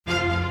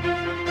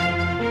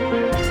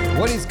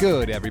What is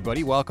good,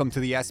 everybody? Welcome to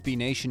the SB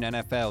Nation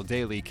NFL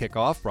Daily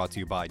Kickoff, brought to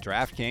you by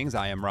DraftKings.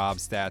 I am Rob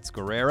Stats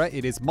Guerrera.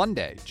 It is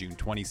Monday, June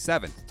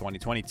 27th,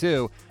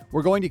 2022.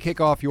 We're going to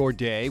kick off your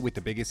day with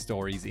the biggest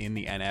stories in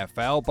the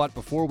NFL, but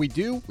before we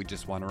do, we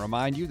just want to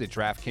remind you that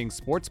DraftKings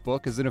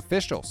Sportsbook is an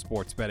official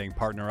sports betting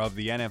partner of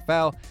the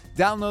NFL.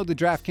 Download the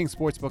DraftKings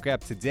Sportsbook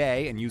app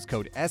today and use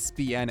code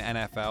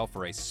SBNNFL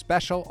for a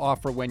special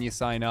offer when you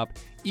sign up.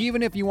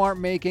 Even if you aren't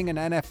making an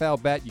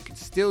NFL bet, you can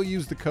still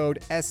use the code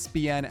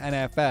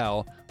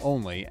SBNNFL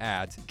only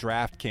at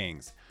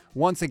DraftKings.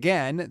 Once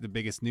again, the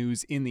biggest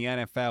news in the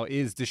NFL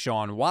is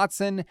Deshaun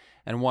Watson,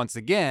 and once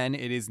again,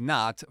 it is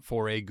not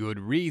for a good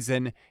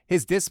reason.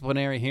 His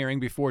disciplinary hearing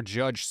before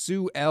Judge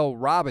Sue L.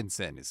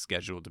 Robinson is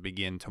scheduled to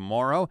begin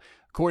tomorrow.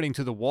 According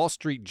to the Wall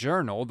Street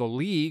Journal, the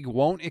league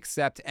won't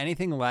accept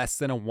anything less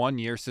than a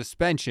one-year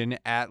suspension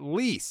at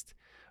least.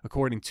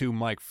 According to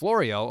Mike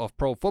Florio of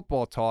Pro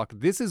Football Talk,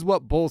 this is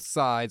what both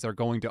sides are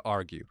going to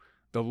argue.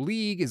 The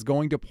league is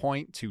going to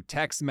point to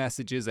text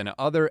messages and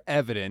other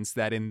evidence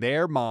that in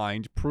their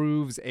mind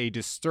proves a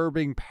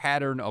disturbing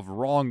pattern of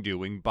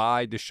wrongdoing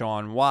by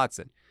Deshaun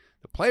Watson.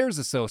 The Players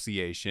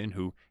Association,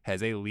 who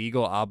has a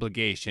legal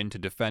obligation to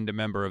defend a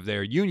member of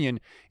their union,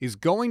 is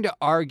going to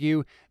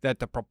argue that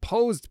the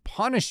proposed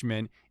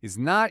punishment is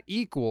not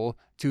equal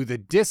to the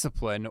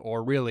discipline,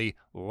 or really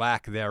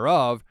lack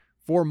thereof,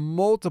 for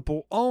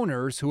multiple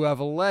owners who have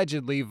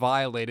allegedly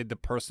violated the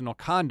personal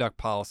conduct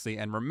policy.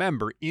 And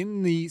remember,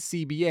 in the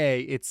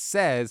CBA, it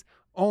says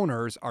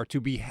owners are to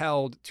be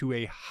held to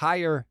a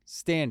higher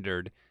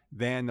standard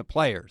than the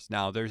players.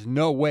 Now, there's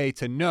no way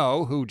to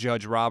know who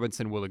Judge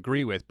Robinson will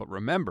agree with, but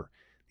remember,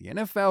 the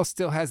NFL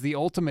still has the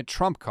ultimate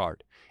trump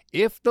card.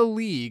 If the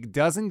league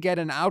doesn't get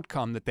an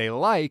outcome that they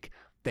like,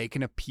 they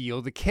can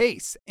appeal the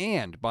case.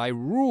 And by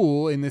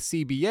rule in the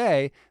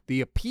CBA,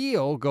 the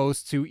appeal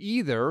goes to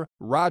either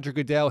Roger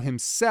Goodell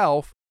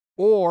himself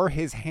or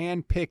his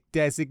hand-picked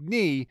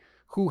designee,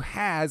 who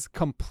has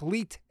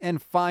complete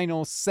and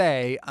final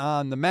say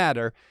on the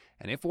matter.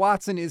 And if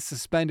Watson is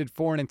suspended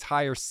for an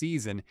entire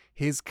season,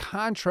 his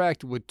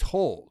contract would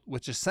toll,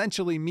 which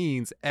essentially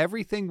means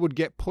everything would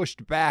get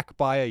pushed back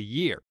by a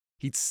year.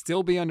 He'd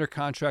still be under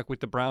contract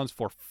with the Browns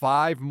for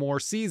 5 more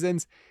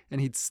seasons,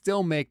 and he'd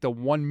still make the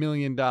 $1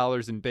 million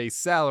in base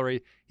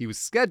salary he was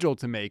scheduled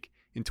to make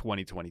in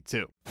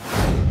 2022.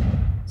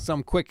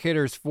 Some quick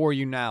hitters for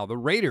you now. The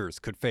Raiders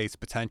could face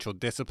potential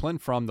discipline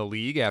from the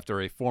league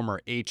after a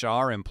former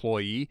HR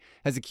employee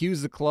has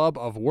accused the club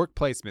of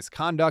workplace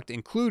misconduct,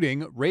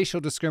 including racial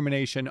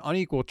discrimination,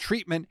 unequal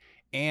treatment,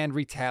 and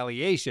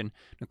retaliation.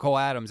 Nicole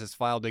Adams has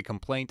filed a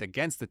complaint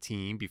against the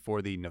team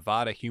before the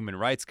Nevada Human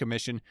Rights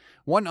Commission.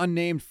 One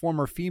unnamed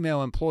former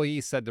female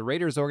employee said the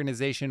Raiders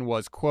organization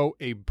was, quote,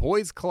 a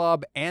boys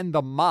club and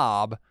the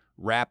mob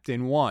wrapped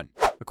in one.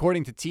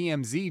 According to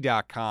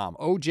TMZ.com,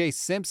 O.J.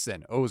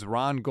 Simpson owes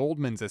Ron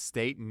Goldman's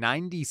estate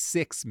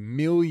 $96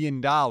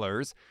 million.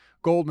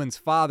 Goldman's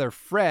father,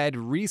 Fred,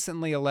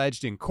 recently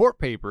alleged in court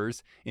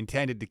papers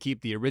intended to keep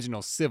the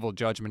original civil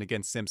judgment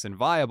against Simpson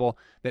viable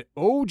that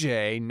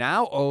O.J.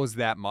 now owes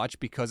that much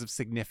because of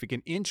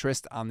significant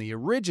interest on the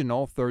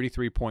original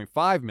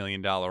 $33.5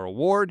 million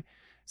award.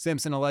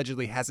 Simpson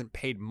allegedly hasn't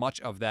paid much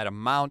of that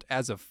amount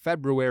as of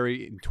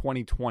February in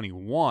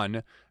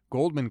 2021.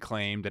 Goldman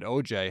claimed that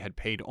O.J. had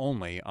paid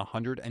only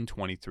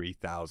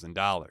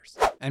 $123,000.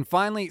 And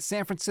finally,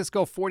 San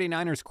Francisco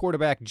 49ers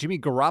quarterback Jimmy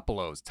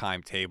Garoppolo's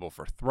timetable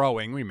for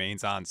throwing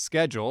remains on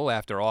schedule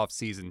after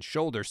off-season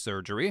shoulder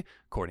surgery.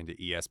 According to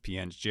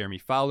ESPN's Jeremy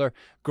Fowler,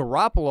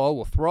 Garoppolo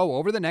will throw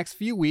over the next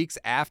few weeks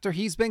after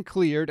he's been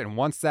cleared, and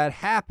once that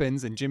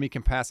happens and Jimmy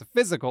can pass a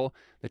physical,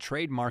 the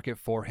trade market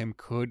for him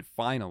could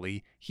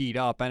finally heat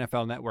up.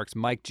 NFL Network's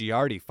Mike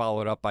Giardi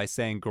followed up by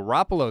saying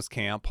Garoppolo's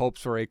camp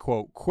hopes for a,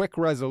 quote, quick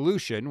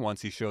resolution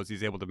once he shows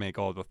he's able to make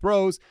all the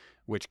throws,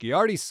 which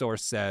Giardi's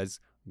source says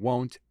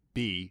won't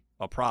be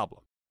a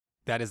problem.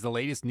 That is the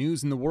latest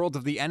news in the world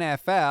of the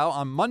NFL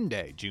on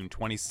Monday, June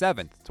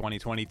 27th,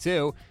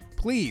 2022.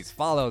 Please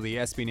follow the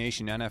SB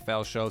Nation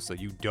NFL show so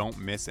you don't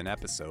miss an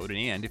episode.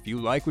 And if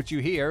you like what you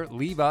hear,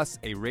 leave us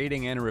a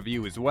rating and a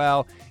review as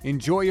well.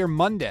 Enjoy your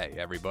Monday,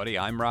 everybody.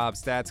 I'm Rob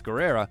Stats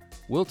Guerrera.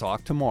 We'll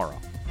talk tomorrow.